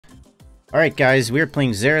Alright guys, we are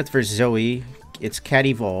playing Xerath vs Zoe. It's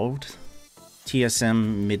KATEVOLVED.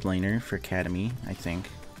 TSM mid laner for Academy, I think.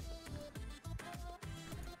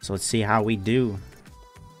 So let's see how we do.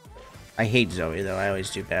 I hate Zoe though, I always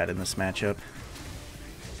do bad in this matchup.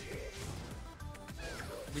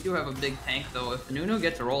 We do have a big tank though. If Nuno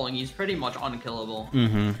gets rolling, he's pretty much unkillable.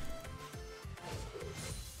 Mm-hmm.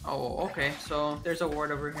 Oh, okay. So there's a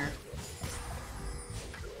ward over here.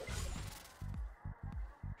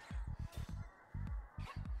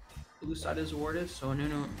 Blue side is warded, so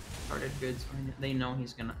Nuno started good, so they know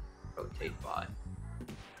he's gonna rotate bot.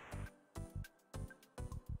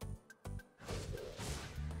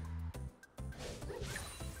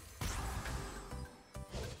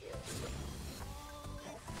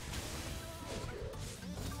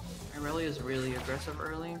 Irelia is really aggressive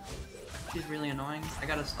early. She's really annoying. I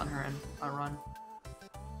gotta stun her and run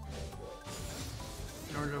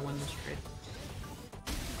in order to win this trade.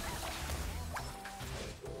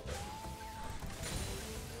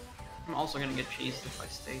 I'm also gonna get cheesed if I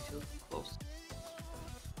stay too close.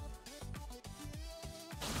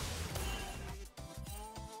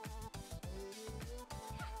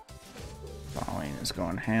 Falling is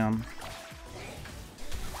going ham.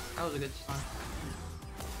 That was a good stun.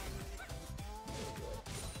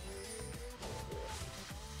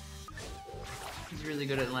 He's really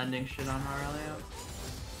good at landing shit on Aurelia.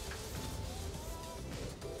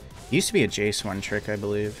 Used to be a Jace one trick, I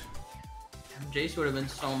believe. Jace would have been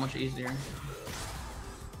so much easier.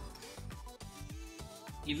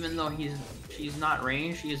 Even though she's not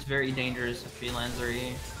ranged, she is very dangerous if she lands her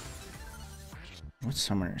E. What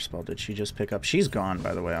summoner spell did she just pick up? She's gone,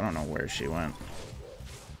 by the way. I don't know where she went.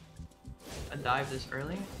 A dive this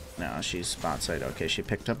early? No, she's spot side. Okay, she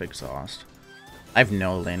picked up exhaust. I have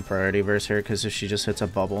no lane priority versus her because if she just hits a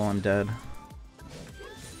bubble, I'm dead.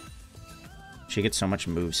 She gets so much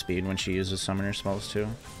move speed when she uses summoner spells too.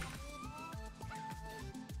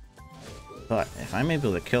 But if I'm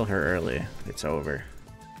able to kill her early, it's over.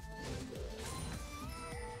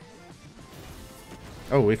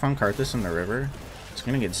 Oh, we found Karthus in the river. It's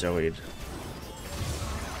gonna get Zoe'd.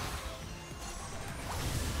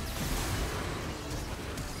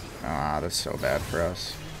 Ah, that's so bad for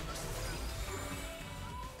us.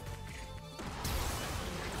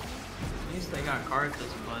 At least they got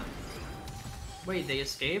Karthus, but... Wait, they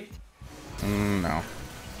escaped? No.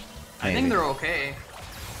 I think they're okay.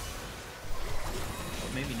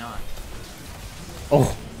 But maybe not.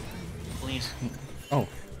 Oh! Clean. Oh.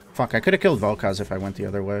 Fuck, I could have killed Volkaz if I went the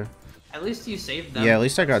other way. At least you saved them. Yeah, at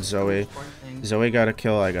least I got Zoe. Zoe got a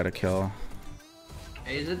kill, I got a kill.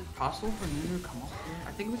 Hey, is it possible for Nuno to come up here?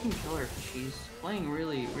 I think we can kill her because she's playing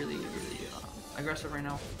really aggressive right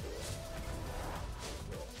now.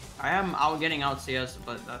 I am getting out CS,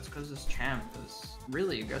 but that's because this champ is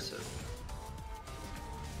really aggressive.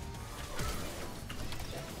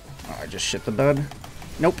 Oh, I just shit the bed.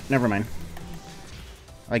 Nope, never mind.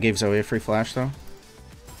 I gave Zoe a free flash though.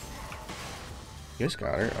 You guys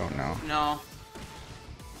got her? Oh no. No.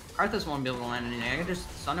 Karthus won't be able to land anything. I can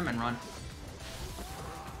just stun him and run.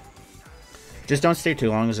 Just don't stay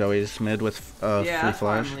too long, Zoe's mid with Yeah, free that's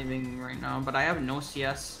flash. why I'm leaving right now, but I have no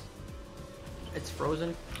CS. It's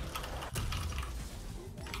frozen.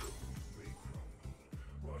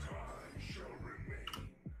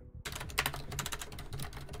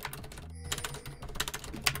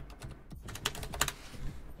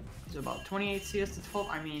 It's about 28 CS to 12.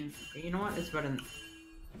 I mean, you know what? It's better than...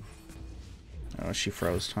 Oh, she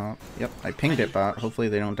froze top. Yep, I pinged it bot. Hopefully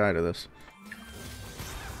they don't die to this.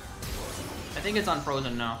 I think it's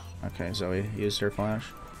unfrozen now. Okay, Zoe used her flash.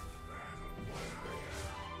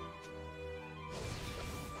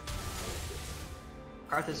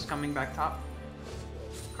 Karthus is coming back top.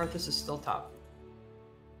 Karthus is still top.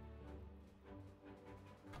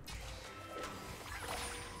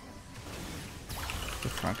 The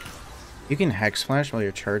fuck? You can hex flash while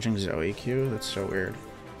you're charging Zoe Q? That's so weird.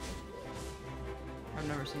 I've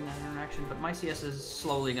never seen that interaction, but my CS is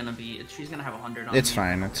slowly gonna be... She's gonna have 100 on It's me.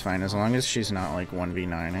 fine, it's fine. As long as she's not like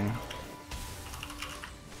 1v9ing.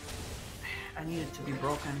 I need it to be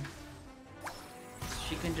broken.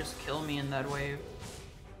 She can just kill me in that wave.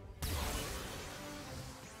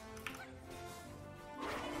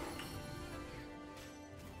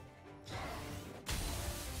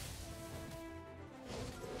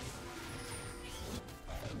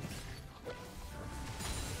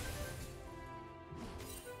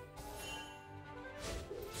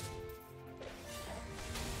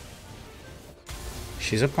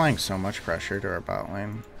 She's applying so much pressure to our bot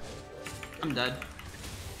lane. I'm dead.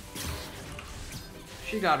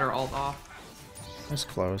 She got her ult off. That's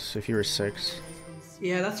close. If you were 6.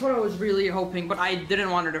 Yeah, that's what I was really hoping, but I didn't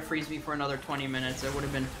want her to freeze me for another 20 minutes. It would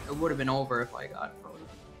have been over if I got frozen.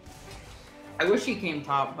 I wish she came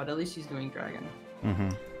top, but at least she's doing dragon. Mm-hmm.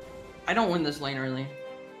 I don't win this lane early.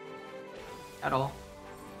 At all.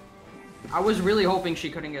 I was really hoping she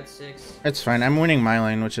couldn't get 6. It's fine. I'm winning my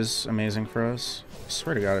lane, which is amazing for us. I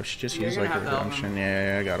swear to God, if she just You're used gonna like a have to help redemption. him.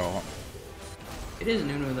 Yeah, I got all. It is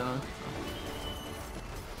Nunu though.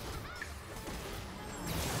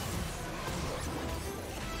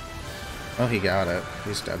 Oh, he got it.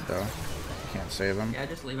 He's dead though. Can't save him. Yeah,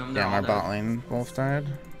 just leave him. Yeah, my bot lane both died.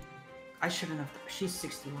 I shouldn't have. She's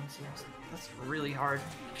 61 CS. That's really hard.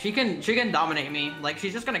 She can dominate me. Like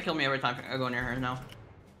she's just gonna kill me every time I go near her now.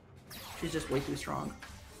 She's just way too strong.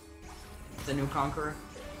 The new conqueror.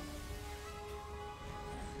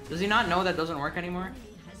 Does he not know that doesn't work anymore?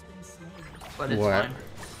 But it's What?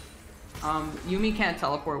 fine. Yumi can't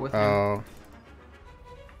teleport with him. Oh.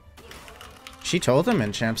 She told him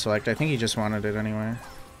in champ select. I think he just wanted it anyway.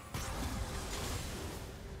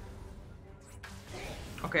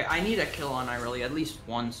 Okay, I need a kill on Irelie, at least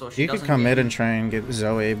one, so she You doesn't could come get mid and try and get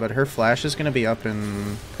Zoe, but her flash is gonna be up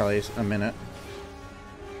in probably a minute.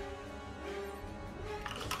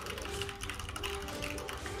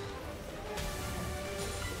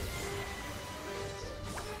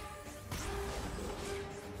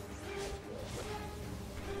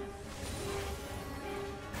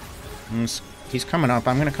 He's coming up.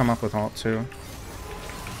 I'm gonna come up with ult too.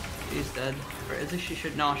 She's dead. Or is it she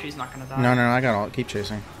should? No, she's not gonna die. No, I got ult. Keep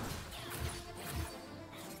chasing.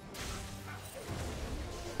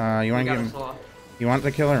 You want to get him? You want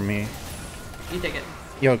the kill or me? You take it.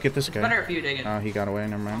 Yo, get this It's guy. better if you take it. Oh, he got away.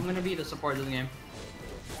 Never I'm mind. gonna be the support of the game.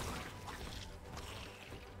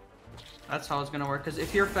 That's how it's gonna work. Cause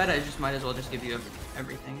if you're fed, I just might as well just give you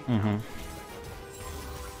everything. Mm-hmm.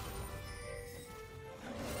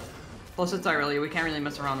 Plus, it's Irelie. We can't really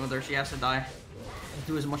mess around with her. She has to die.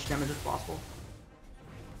 Do as much damage as possible.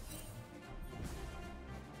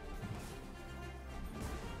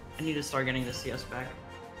 I need to start getting the CS back.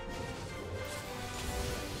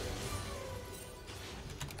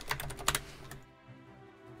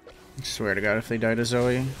 I swear to God, if they die to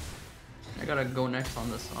Zoe. I gotta go next on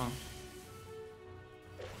this song.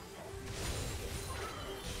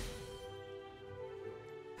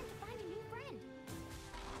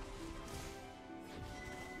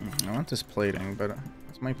 I want this plating, but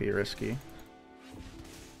this might be risky.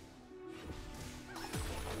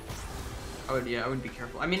 I would be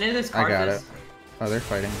careful. I mean, it is I got Karthus. it. Oh, they're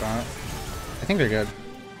fighting bot. I think they're good.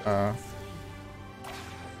 I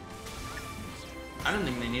don't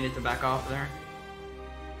think they needed to back off there.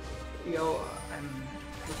 Yo,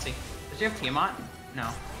 let's see. Does she have Tiamat? No.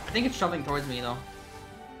 I think it's shoving towards me though.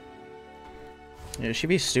 Yeah, she'd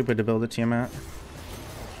be stupid to build a Tiamat.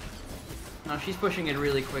 No, she's pushing it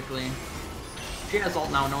really quickly. She has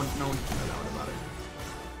ult now, no doubt about it.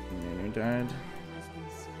 Nunu died.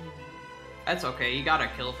 That's okay, you got a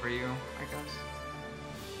kill for you, I guess.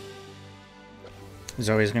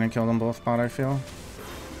 Zoe's gonna kill them both bot, I feel.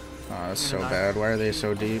 Oh, that's so bad. Why are they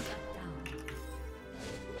so deep?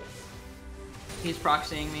 He's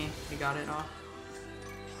proxying me. He got it off.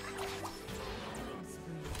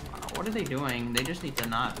 Wow, what are they doing? They just need to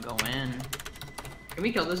not go in. Can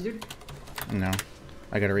we kill this dude? No.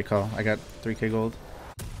 I got a recall. I got 3k gold.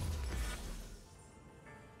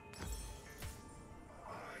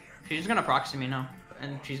 She's just gonna proxy me now.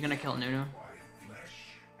 And she's gonna kill Nunu.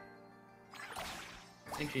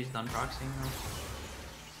 I think she's done proxying now.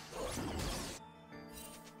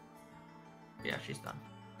 Yeah, she's done.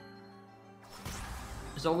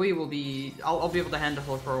 Zoe will be... I'll be able to handle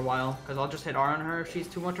her for a while, because I'll just hit R on her if she's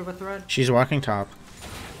too much of a threat. She's walking top.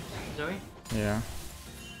 Zoe? Yeah.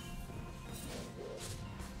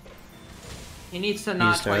 He needs to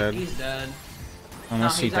not fight. Dead. He's dead.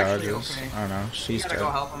 Unless No, he he's actually dodges. okay. Oh no, We she's gotta dead.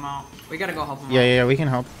 go help him out. We gotta go help him out. Yeah, we can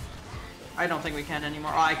help. I don't think we can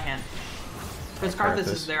anymore. Oh, I can't. Because Karthus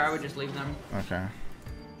is there, I would just leave them. Okay.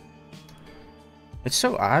 It's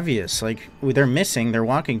so obvious. Like, they're missing. They're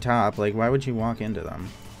walking top. Like, why would you walk into them?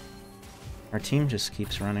 Our team just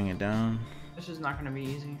keeps running it down. This is not gonna be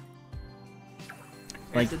easy.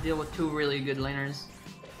 We Like- have to deal with two really good laners.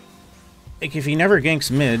 Like, if he never ganks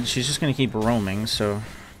mid, she's just gonna keep roaming, so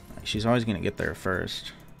she's always gonna get there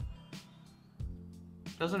first.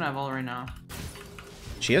 Doesn't have all right now.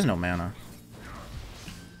 She has no mana.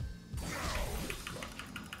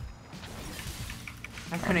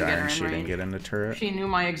 I couldn't get her in She didn't range. get in the turret. She knew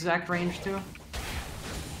my exact range too.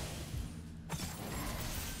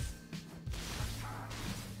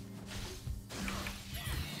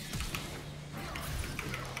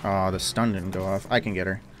 Oh, the stun didn't go off. I can get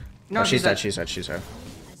her. No, oh, she's dead. She's dead. She's dead.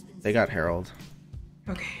 They got Herald.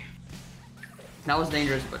 Okay. That was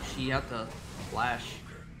dangerous, but she had to flash.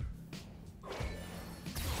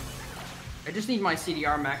 I just need my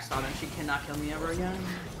CDR maxed out and she cannot kill me ever again.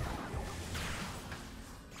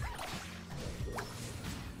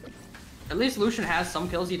 At least Lucian has some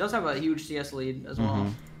kills. He does have a huge CS lead as well.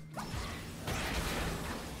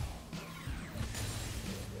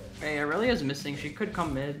 Hey, Aurelia's missing. She could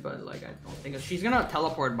come mid, but like I don't think she's gonna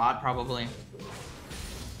teleport bot probably.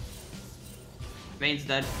 Vayne's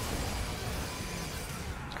dead.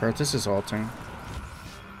 Karthus is ulting.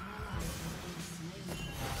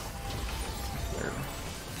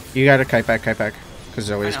 You gotta kite back, because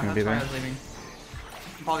Zoe's gonna be there.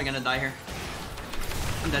 I'm probably gonna die here.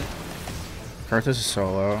 I'm dead. Karthus is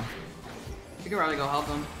so low. We can probably go help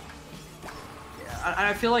him. Yeah,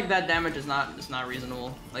 I feel like that damage is not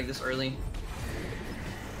reasonable, like this early.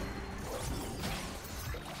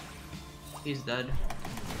 He's dead.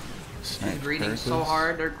 He's greening so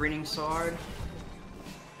hard. They're greening so hard.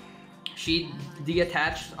 She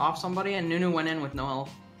detached off somebody and Nunu went in with no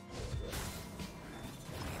health.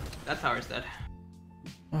 That tower's dead.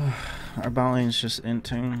 Our bot lane's just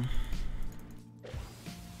inting.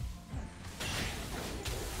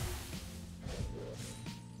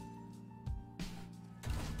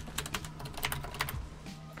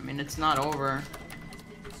 I mean, it's not over.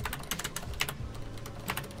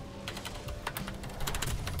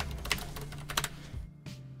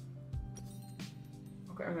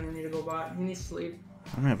 Okay, I'm gonna need to go bot. He needs sleep.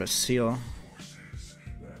 I'm gonna have a seal.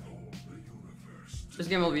 This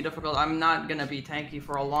game will be difficult. I'm not gonna be tanky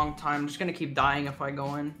for a long time. I'm just gonna keep dying if I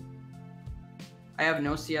go in. I have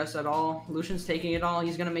no CS at all. Lucian's taking it all.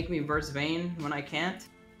 He's gonna make me verse Vayne when I can't.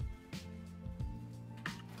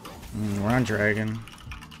 We're on Dragon.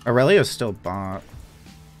 Aurelia's still bot.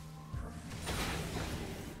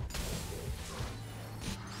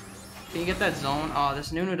 Can you get that zone? Oh,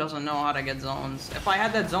 this Nunu doesn't know how to get zones. If I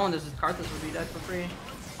had that zone, this Karthus would be dead for free.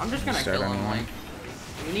 I'm just gonna kill him. Like,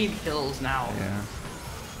 we need kills now. Yeah.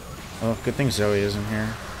 Oh, good thing Zoe isn't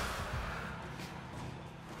here.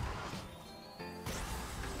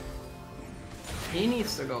 He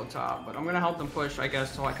needs to go top, but I'm gonna help them push, I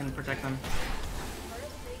guess, so I can protect them.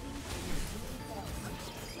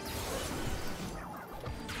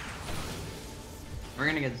 We're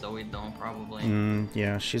gonna get Zoe though, probably.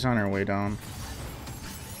 Yeah, she's on her way down.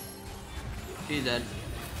 She's dead.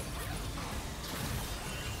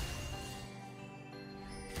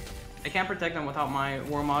 I can't protect them without my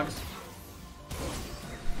Warmogs.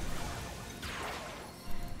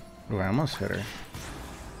 Ooh, I almost hit her.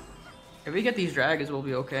 If we get these dragons, we'll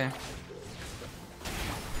be okay.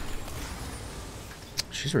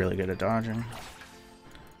 She's really good at dodging.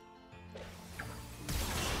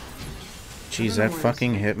 Jeez, that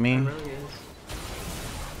fucking hit me. Really is.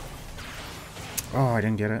 Oh, I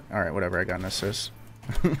didn't get it. Alright, whatever, I got an assist.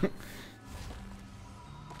 At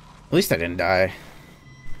least I didn't die.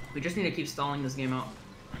 We just need to keep stalling this game out.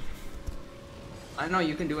 I know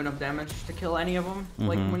you can do enough damage to kill any of them,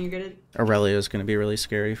 like when you get it. Aurelia is going to be really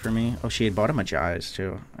scary for me. Oh, she had bought him a Jais,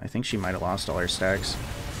 too. I think she might have lost all her stacks.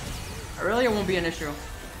 Aurelia won't be an issue.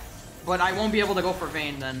 But I won't be able to go for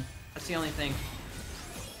Vayne then. That's the only thing.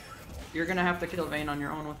 You're going to have to kill Vayne on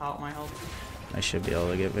your own without my help. I should be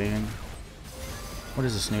able to get Vayne. What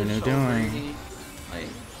is this Nunu so doing? Greedy. Like,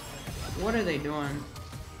 what are they doing?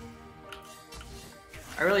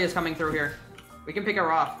 Aurelia's coming through here. We can pick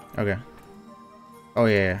her off. Okay. Oh,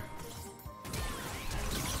 yeah.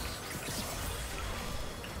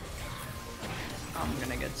 I'm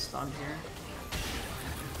gonna get stunned here.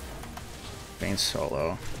 Vayne's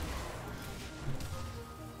solo.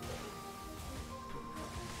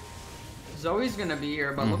 Zoe's gonna be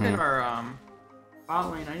here, but look at our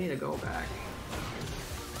bot lane. I need to go back.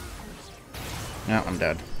 No, I'm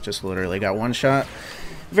dead. Just literally got one shot.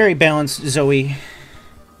 Very balanced Zoe.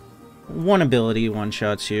 One ability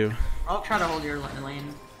one-shots you. I'll try to hold your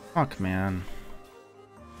lane. Fuck, man.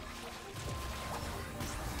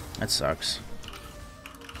 That sucks.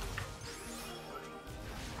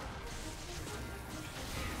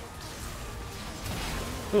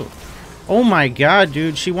 Ooh. Oh my god,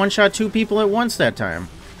 dude. She one-shot two people at once that time.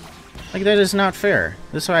 Like, that is not fair.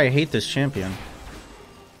 This is why I hate this champion.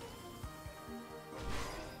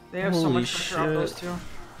 They have so much pressure on those two.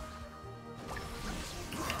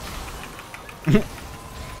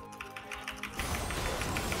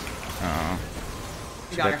 Oh.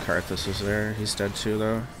 Bet Karthus is there. He's dead too,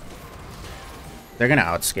 though. They're gonna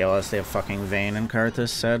outscale us. They have fucking Vayne and Karthus,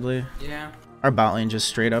 sadly. Yeah. Our bot lane just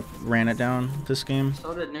straight up ran it down this game.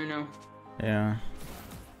 So did Nunu. Yeah.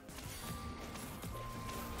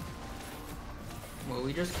 But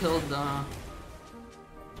we just killed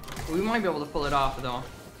we might be able to pull it off though.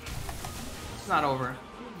 It's not over.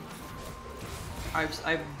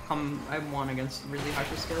 I've won against really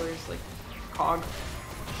hyperscalers like Cog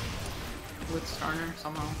with Starner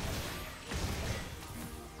somehow.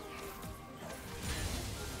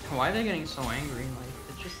 Why are they getting so angry? Like,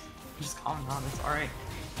 it's just calm down. It's all right.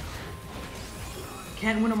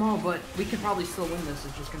 Can't win them all, but we could probably still win this.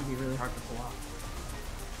 It's just gonna be really hard to pull off.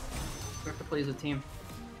 We have to play as a team.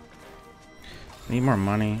 Need more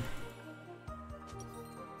money.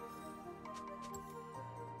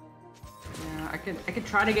 Yeah, I could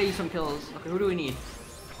try to get you some kills. Okay, who do we need?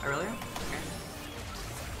 Irelia? Okay.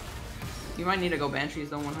 You might need to go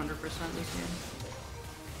Banshees though 100% this game.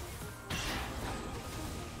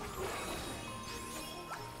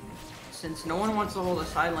 Since no one wants to hold a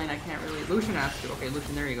side lane, I can't really. Lucian has to. Okay,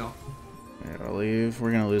 Lucian, there you go. Yeah, I'll leave.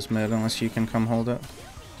 We're gonna lose mid unless you can come hold it.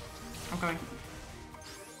 Okay.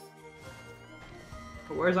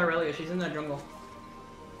 But where's Irelia? She's in that jungle.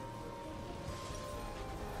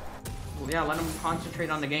 Well, yeah, let him concentrate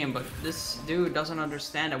on the game, but this dude doesn't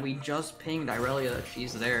understand that we just pinged Irelia that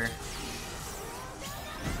she's there.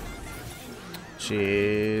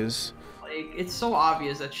 Jeez. Like, it's so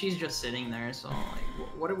obvious that she's just sitting there, so,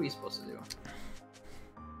 like, what are we supposed to do?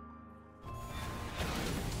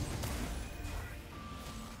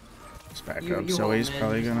 Let's back up. Zoe's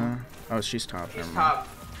probably gonna... Oh, she's top. She's top.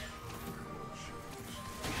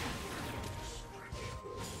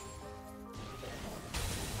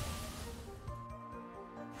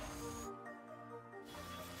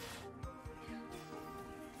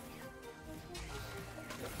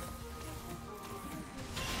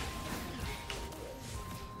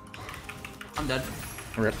 I'm dead.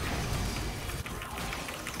 Rip.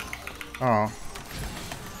 Oh.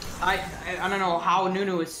 I don't know how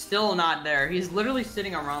Nunu is still not there. He's literally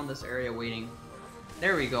sitting around this area waiting.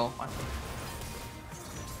 There we go.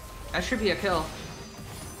 That should be a kill.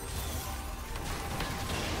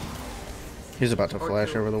 He's about to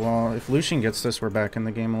flash over the wall. If Lucian gets this, we're back in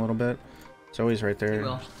the game a little bit. Zoe's right there. She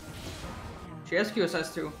will. She has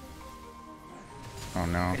QSS too. Oh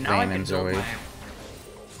no, Okay, Vayne and Zoe.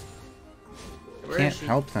 Can't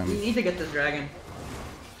help them. We need to get this dragon.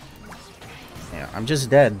 Yeah, I'm just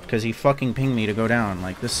dead because he fucking pinged me to go down.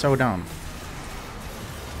 Like, this is so dumb.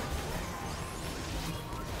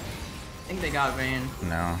 I think they got Vayne.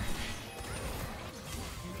 No.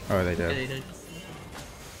 Oh, they did. Yeah, they did.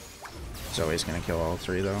 Zoe's gonna kill all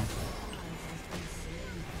three, though.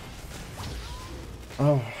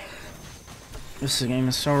 Oh. This game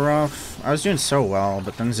is so rough. I was doing so well,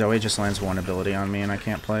 but then Zoe just lands one ability on me and I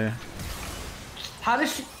can't play. How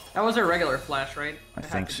does she... That was her regular flash, right? I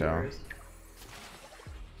think so.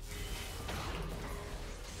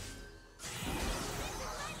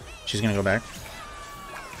 She's gonna go back.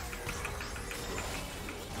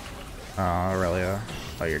 Aurelia.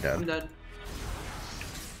 Oh, you're dead. I'm dead.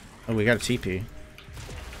 Oh, we got a TP.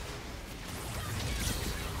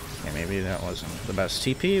 Yeah, maybe that wasn't the best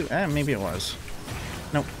TP. Maybe it was.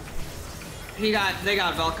 Nope. They got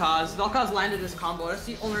Vel'Koz. Vel'Koz landed his combo. That's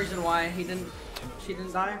the only reason why she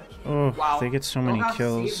didn't die. Oh, wow. They get so many Vel'Koz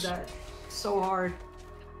kills. saved that so hard.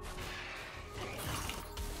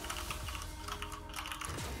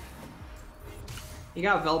 He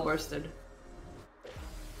got Vel bursted.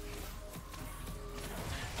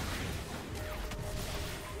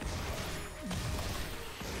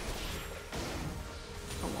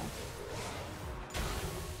 Oh well.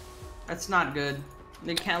 That's not good.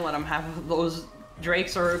 They can't let him have those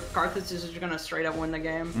Drakes or Karthus are gonna straight up win the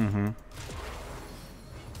game. Mm-hmm.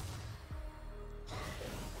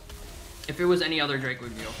 If it was any other Drake,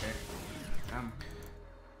 we'd be okay.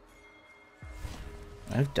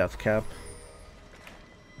 I have Death Cap.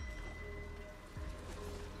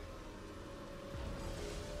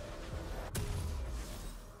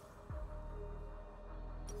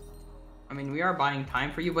 I mean, we are buying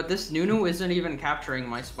time for you, but this Nunu isn't even capturing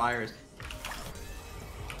my spires.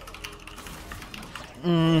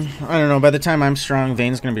 I don't know. By the time I'm strong,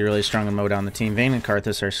 Vayne's going to be really strong and mow down the team. Vayne and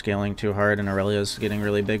Karthus are scaling too hard, and Aurelia's getting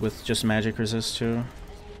really big with just magic resist too.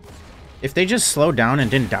 If they just slowed down and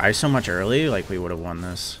didn't die so much early, like, we would have won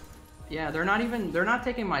this. Yeah, they're not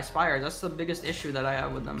taking my spires. That's the biggest issue that I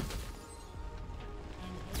have with them.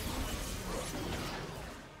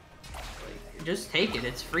 Just take it.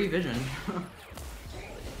 It's free vision.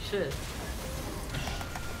 Shit.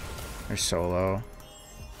 They're so low.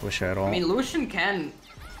 Wish I had all. I mean, Lucian can,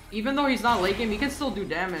 even though he's not late game, he can still do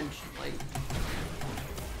damage. Like.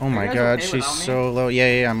 Oh my god, okay, she's so low.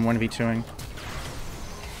 Yeah, I'm 1v2ing.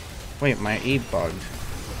 Wait, my E bugged.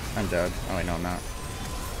 I'm dead. Oh wait, no, I'm not.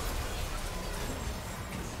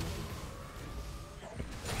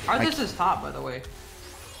 Arthas is top, by the way.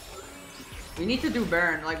 We need to do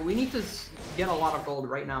Baron. Like, we need to get a lot of gold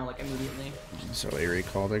right now, like, immediately. So he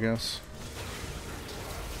recalled, I guess.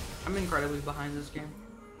 I'm incredibly behind this game.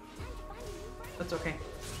 That's okay.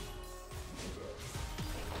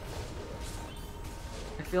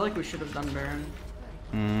 I feel like we should have done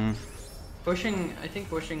Baron. Pushing, I think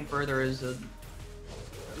pushing further is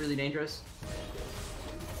really dangerous.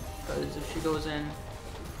 Because if she goes in,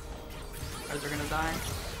 guys are gonna die.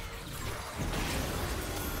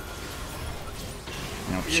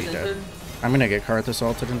 Nope, she dead. I'm gonna get Karthus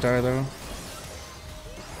ulted and die though.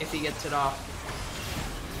 If he gets it off.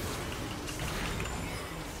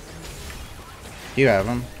 You have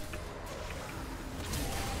him.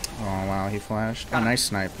 Oh wow, he flashed. Oh, nice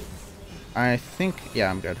snipe. I think, yeah,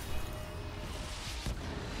 I'm good.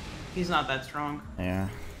 He's not that strong. Yeah.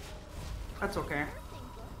 That's okay.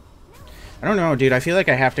 I don't know, dude. I feel like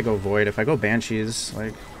I have to go Void. If I go Banshees,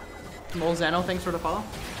 like... Molzano, thanks for the follow.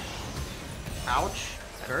 Ouch.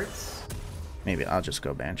 That hurts. Maybe I'll just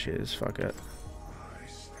go Banshees. Fuck it.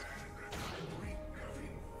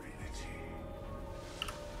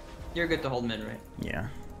 You're good to hold mid, right? Yeah.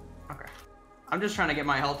 Okay. I'm just trying to get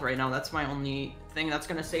my health right now. That's my only thing that's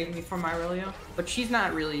going to save me from Irelia. But she's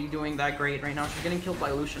not really doing that great right now. She's getting killed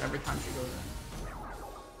by Lucian every time she goes in.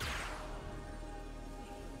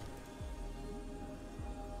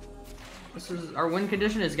 This is our win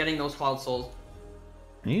condition is getting those Cloud Souls.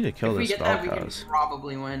 I need to kill this Vel'Koz. We can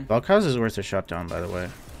probably win. Vel'Koz is worth a shutdown, by the way.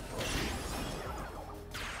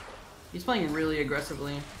 He's playing really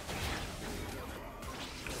aggressively.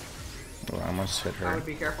 Oh, I almost hit her. I would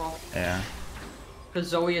be careful. Yeah. Because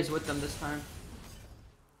Zoe is with them this time.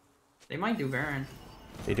 They might do Baron.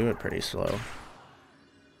 They do it pretty slow.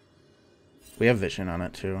 We have vision on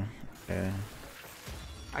it too. Okay.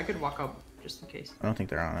 I could walk up just in case. I don't think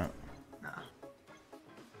they're on it. Nah.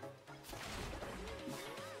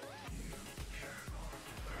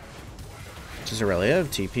 Does Aurelia have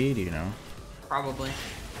TP? Do you know? Probably.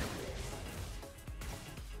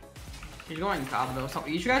 She's going top though. So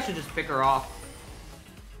you guys should just pick her off.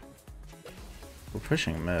 We're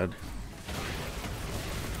pushing mid.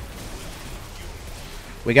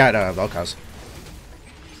 We got Vel'Koz.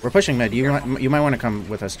 We're pushing mid. You might want to come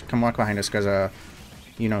with us. Come walk behind us, because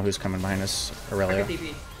you know who's coming behind us. Aurelia.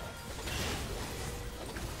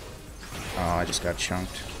 Oh, I just got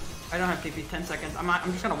chunked. I don't have TP. 10 seconds.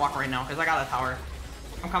 I'm just gonna walk right now because I got a tower.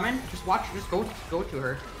 I'm coming. Just watch. Just go to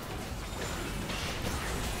her.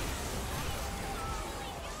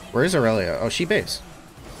 Where is Aurelia? Oh, she base.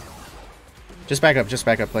 Just back up. Just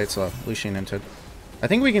back up. Play it slow. Lucian into. I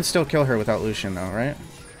think we can still kill her without Lucian, though, right?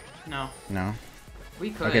 No. No. We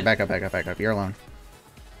could. Okay, back up. Back up. Back up. You're alone.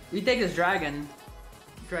 We take this dragon.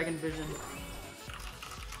 Dragon vision.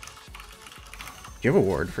 Do you have a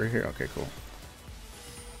ward for here? Okay, cool.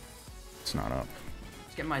 It's not up.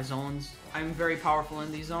 Let's get my zones. I'm very powerful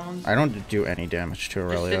in these zones. I don't do any damage to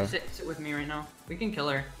Aurelia. Just sit with me right now. We can kill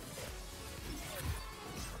her.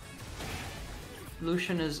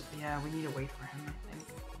 Lucian is... Yeah, we need to wait for him, I think.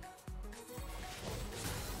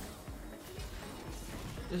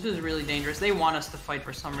 This is really dangerous. They want us to fight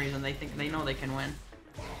for some reason. They know they can win.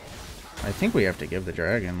 I think we have to give the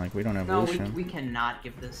dragon. Like, we don't have Lucian. No, we cannot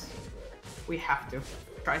give this. We have to.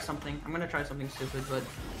 Try something. I'm gonna try something stupid, but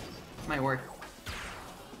it might work.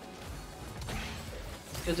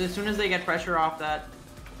 Because as soon as they get pressure off that,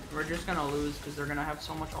 we're just gonna lose because they're gonna have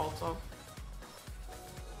so much ults up.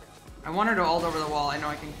 I want her to ult over the wall. I know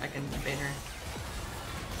I can bait her.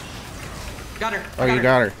 Got her. Oh, you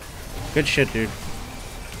got her. Good shit, dude.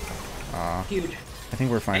 Huge. I think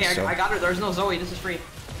we're fine still. I got her. There's no Zoe. This is free.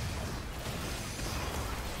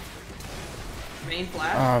 Vayne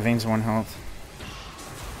flash. Oh, Vayne's 1 health.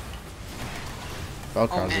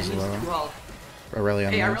 Vel'Koz is low. 2 health. Aurelia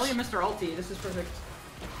on Hey, the Aurelia missed her ulti. This is perfect.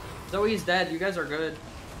 Zoe's dead. You guys are good.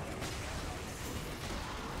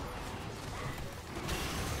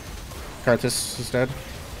 Karthus is dead.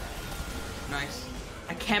 Nice.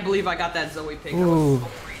 I can't believe I got that Zoe pick. Ooh, That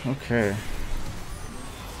was so okay.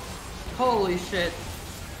 Holy shit.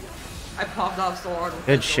 I popped off so hard.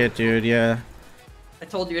 Good shit, dude, yeah. I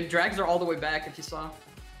told you, it drags her all the way back if you saw.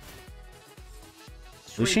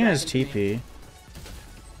 Lucian has TP.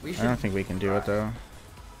 I don't think we can do it, though.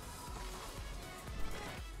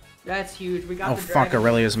 That's huge. We got Oh, the fuck, dragon.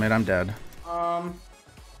 Aurelia's mid. I'm dead.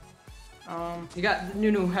 You got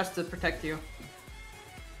Nunu has to protect you.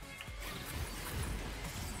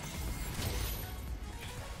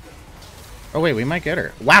 Oh, wait, we might get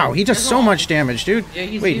her. Wow, he does so much damage, dude. Yeah,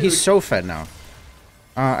 he's wait, huge. he's so fed now.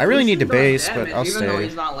 I really need to base, but I'll Even though stay.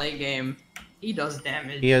 he's not late game, he does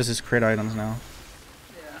damage. He has his crit items now.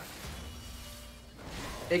 Yeah.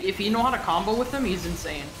 Like, if you know how to combo with him, he's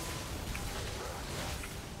insane.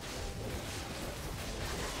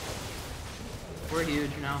 We're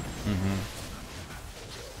huge now. Mm-hmm.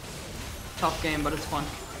 Tough game, but it's fun.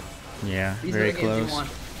 Yeah, These very are the games you close. want.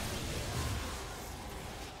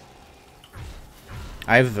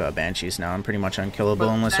 I have Banshees now. I'm pretty much unkillable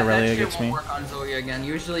But unless that Aurelia shit gets won't me. work on Zoe again.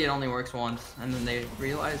 Usually it only works once, and then they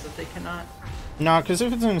realize that they cannot. No, because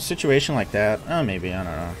if it's in a situation like that, oh, maybe, I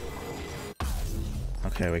don't know.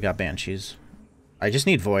 Okay, we got Banshees. I just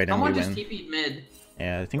need Void and Someone we just win. TP'd mid.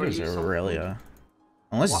 Yeah, I think Or it was use some Aurelia.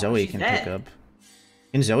 Unless Wow, Zoe she's can dead. pick up.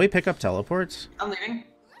 Can Zoe pick up teleports? I'm leaving.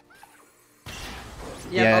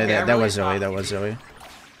 Yeah, okay, that I really was Zoe. thought That was Zoe.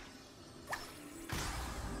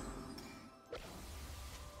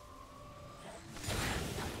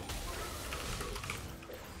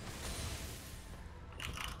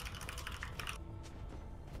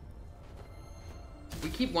 We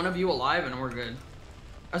keep one of you alive and we're good.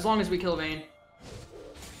 As long as we kill Vayne.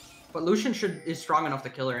 But Lucian is strong enough to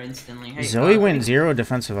kill her instantly. Hey, Zoe went 0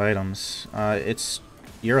 defensive items.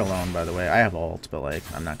 You're alone, by the way. I have ult, but like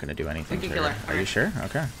I'm not gonna do anything We to can her. kill her. Are you Okay. sure?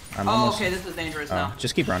 Okay. I'm Oh, almost. okay, this is dangerous Oh, now.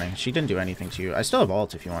 just keep running. She didn't do anything to you. I still have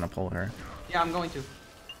ult if you want to pull her. Yeah, I'm going to.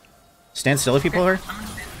 Stand still if you pull her. I'm gonna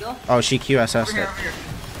stand still. Oh, she QSS'd Over here, it. over here.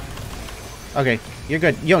 Okay, you're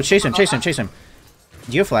good. Yo, chase him, chase him, chase him.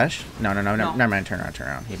 Do you have flash? No, No. never mind. Turn around, turn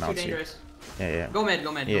around. He Too melts you. dangerous. Yeah. Go mid,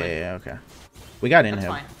 go mid, go Yeah, mid. yeah, okay. We got in That's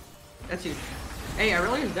him. fine. That's huge. Hey,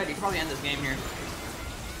 Aurelia's dead. You can probably end this game here.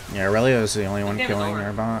 Yeah, Aurelia is the only one game is killing over.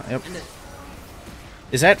 our bot. Yep. End it.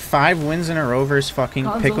 Is that 5 wins in a row versus fucking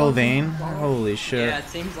Gonzo Pickle loves Vayne? him. Holy shit. Yeah, it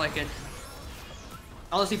seems like it.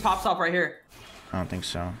 Unless he pops up right here. I don't think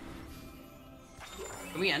so.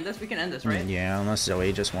 Can we end this? We can end this, right? Yeah, unless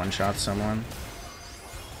Zoe just one-shots someone.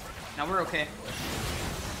 Now we're okay.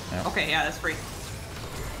 Yeah. Okay, yeah, that's free.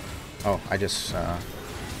 Oh, I just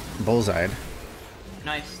bullseyed.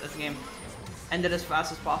 Nice, that's the game. End it as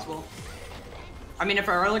fast as possible. I mean, if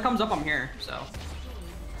Aurelia comes up, I'm here, so.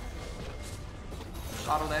 Just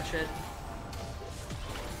auto that shit.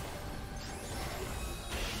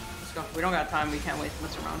 Let's go. We don't got time. We can't wait to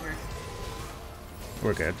mess around here.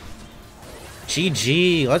 We're good.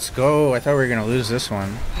 GG, let's go. I thought we were gonna lose this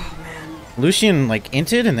one. Oh, man. Lucian like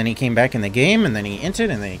inted and then he came back in the game and then he inted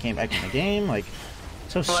and then he came back in the game. Like,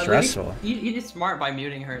 so But stressful. He did smart by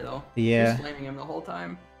muting her, though. Yeah. Just flaming him the whole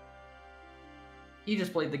time. He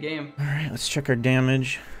just played the game. Alright, let's check our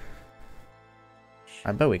damage.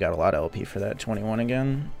 I bet we got a lot of LP for that 21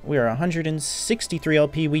 again. We are 163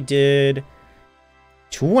 LP. We did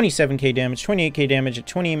 27k damage, 28k damage at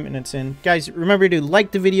 20 minutes in. Guys, remember to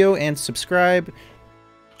like the video and subscribe.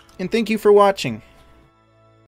 And thank you for watching.